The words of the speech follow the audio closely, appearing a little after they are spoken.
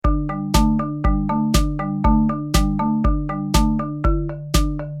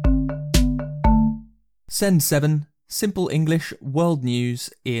Send 7, Simple English World News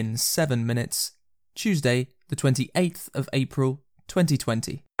in 7 minutes, Tuesday, the 28th of April,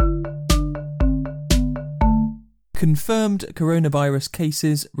 2020. Confirmed coronavirus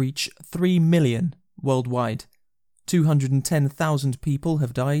cases reach 3 million worldwide. 210,000 people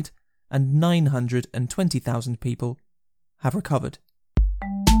have died and 920,000 people have recovered.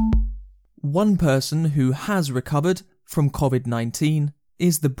 One person who has recovered from COVID-19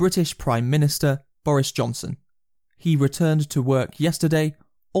 is the British Prime Minister Boris Johnson. He returned to work yesterday,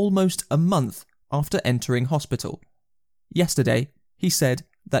 almost a month after entering hospital. Yesterday, he said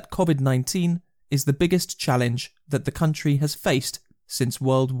that COVID-19 is the biggest challenge that the country has faced since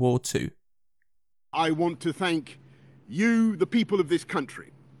World War II. I want to thank you, the people of this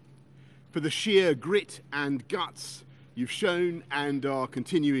country, for the sheer grit and guts you've shown and are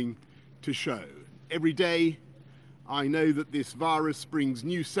continuing to show. Every day, I know that this virus brings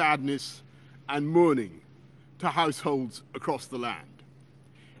new sadness and mourning to households across the land.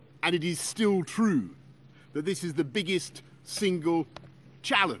 And it is still true that this is the biggest single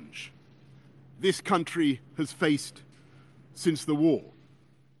challenge this country has faced since the war.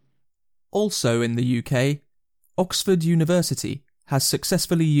 Also in the UK, Oxford University has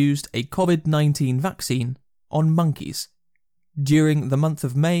successfully used a COVID-19 vaccine on monkeys. During the month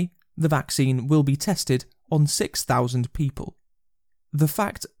of May, the vaccine will be tested on 6,000 people. The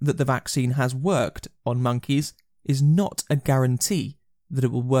fact that the vaccine has worked on monkeys is not a guarantee that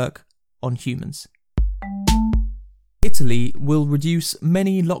it will work on humans. Italy will reduce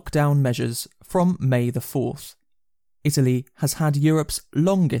many lockdown measures from May the 4th. Italy has had Europe's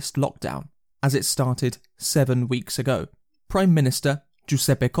longest lockdown, as it started 7 weeks ago. Prime Minister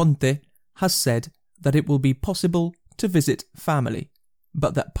Giuseppe Conte has said that it will be possible to visit family,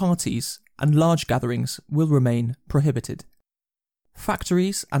 but that parties and large gatherings will remain prohibited.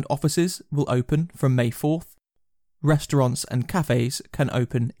 Factories and offices will open from May 4th. Restaurants and cafes can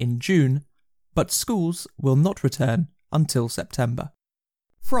open in June, but schools will not return until September.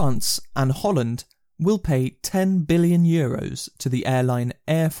 France and Holland will pay 10 billion euros to the airline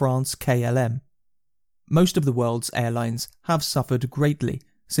Air France-KLM. Most of the world's airlines have suffered greatly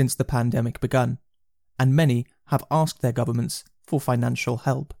since the pandemic begun, and many have asked their governments for financial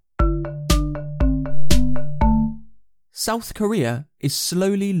help. South Korea is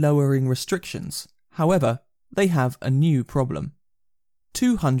slowly lowering restrictions. However, they have a new problem.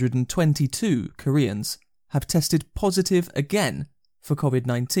 222 Koreans have tested positive again for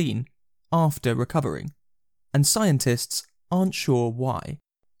COVID-19 after recovering, and scientists aren't sure why.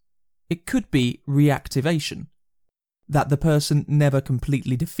 It could be reactivation, that the person never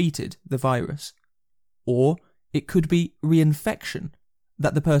completely defeated the virus, or it could be reinfection,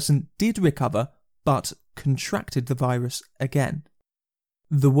 that the person did recover but contracted the virus again.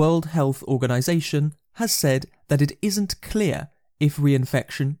 The World Health Organization has said that it isn't clear if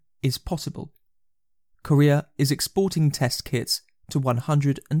reinfection is possible. Korea is exporting test kits to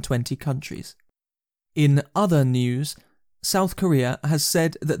 120 countries. In other news, South Korea has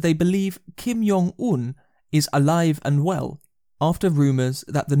said that they believe Kim Jong-un is alive and well after rumours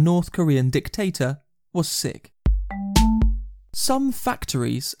that the North Korean dictator was sick. Some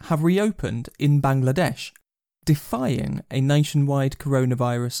factories have reopened in Bangladesh, defying a nationwide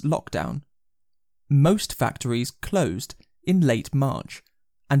coronavirus lockdown. Most factories closed in late March,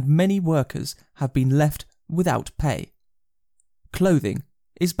 and many workers have been left without pay. Clothing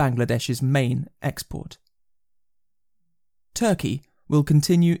is Bangladesh's main export. Turkey will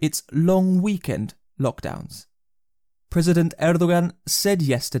continue its long weekend lockdowns. President Erdogan said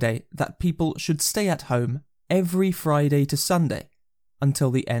yesterday that people should stay at home every Friday to Sunday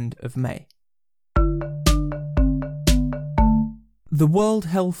until the end of May. The World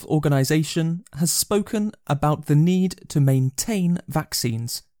Health Organization has spoken about the need to maintain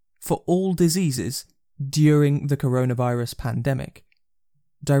vaccines for all diseases during the coronavirus pandemic.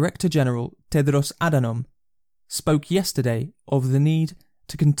 Director General Tedros Adhanom spoke yesterday of the need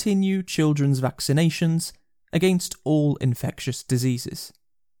to continue children's vaccinations against all infectious diseases.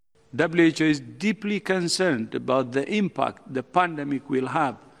 WHO is deeply concerned about the impact the pandemic will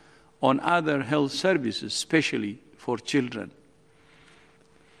have on other health services, especially for children.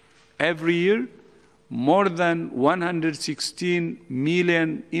 Every year, more than 116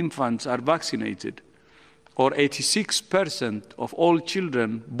 million infants are vaccinated, or 86% of all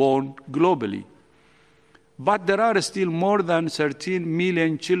children born globally. But there are still more than 13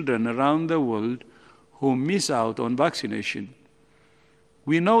 million children around the world who miss out on vaccination.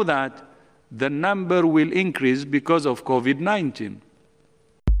 We know that the number will increase because of COVID-19.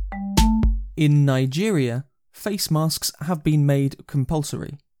 In Nigeria, face masks have been made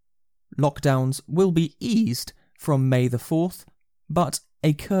compulsory. lockdowns will be eased from May the 4th, but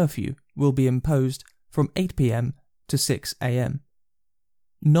a curfew will be imposed from 8 p.m. to 6 a.m.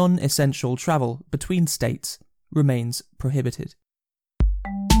 Non-essential travel between states remains prohibited.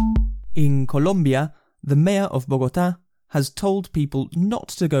 In Colombia, the mayor of Bogotá has told people not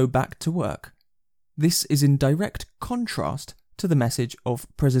to go back to work. This is in direct contrast to the message of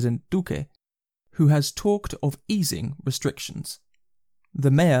President Duque, who has talked of easing restrictions.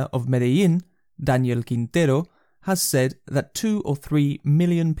 The mayor of Medellín, Daniel Quintero, has said that 2 or 3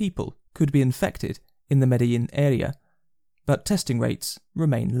 million people could be infected in the Medellín area, but testing rates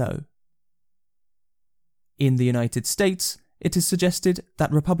remain low. In the United States, it is suggested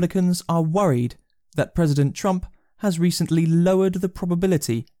that Republicans are worried that President Trump has recently lowered the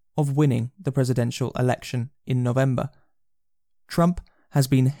probability of winning the presidential election in November. Trump has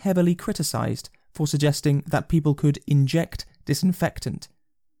been heavily criticized for suggesting that people could inject disinfectant.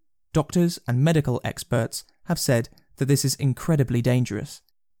 Doctors and medical experts have said that this is incredibly dangerous.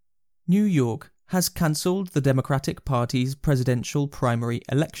 New York has cancelled the Democratic Party's presidential primary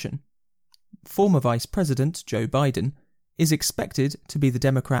election. Former Vice President Joe Biden is expected to be the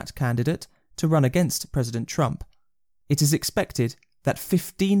Democrat candidate to run against President Trump. It is expected that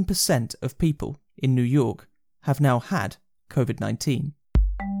 15% of people in New York have now had COVID-19.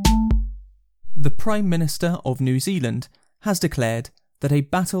 The Prime Minister of New Zealand has declared that a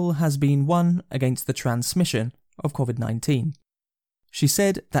battle has been won against the transmission of COVID-19. She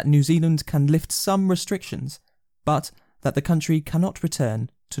said that New Zealand can lift some restrictions, but that the country cannot return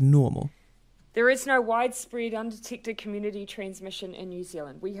to normal. There is no widespread undetected community transmission in New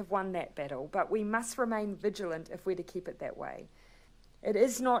Zealand. We have won that battle, but we must remain vigilant if we're to keep it that way. It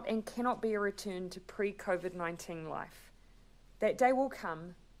is not and cannot be a return to pre-COVID-19 life. That day will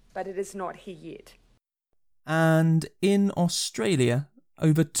come, but it is not here yet. And in Australia,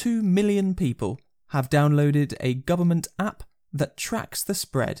 over 2 million people have downloaded a government app that tracks the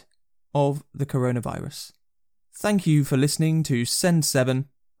spread of the coronavirus. Thank you for listening to Send 7.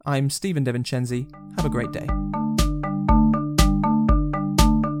 I'm Stephen DeVincenzi. Have a great day.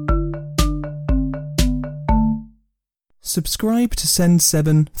 Subscribe to Send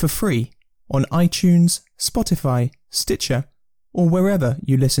 7 for free on iTunes, Spotify, Stitcher, or wherever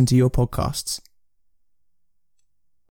you listen to your podcasts.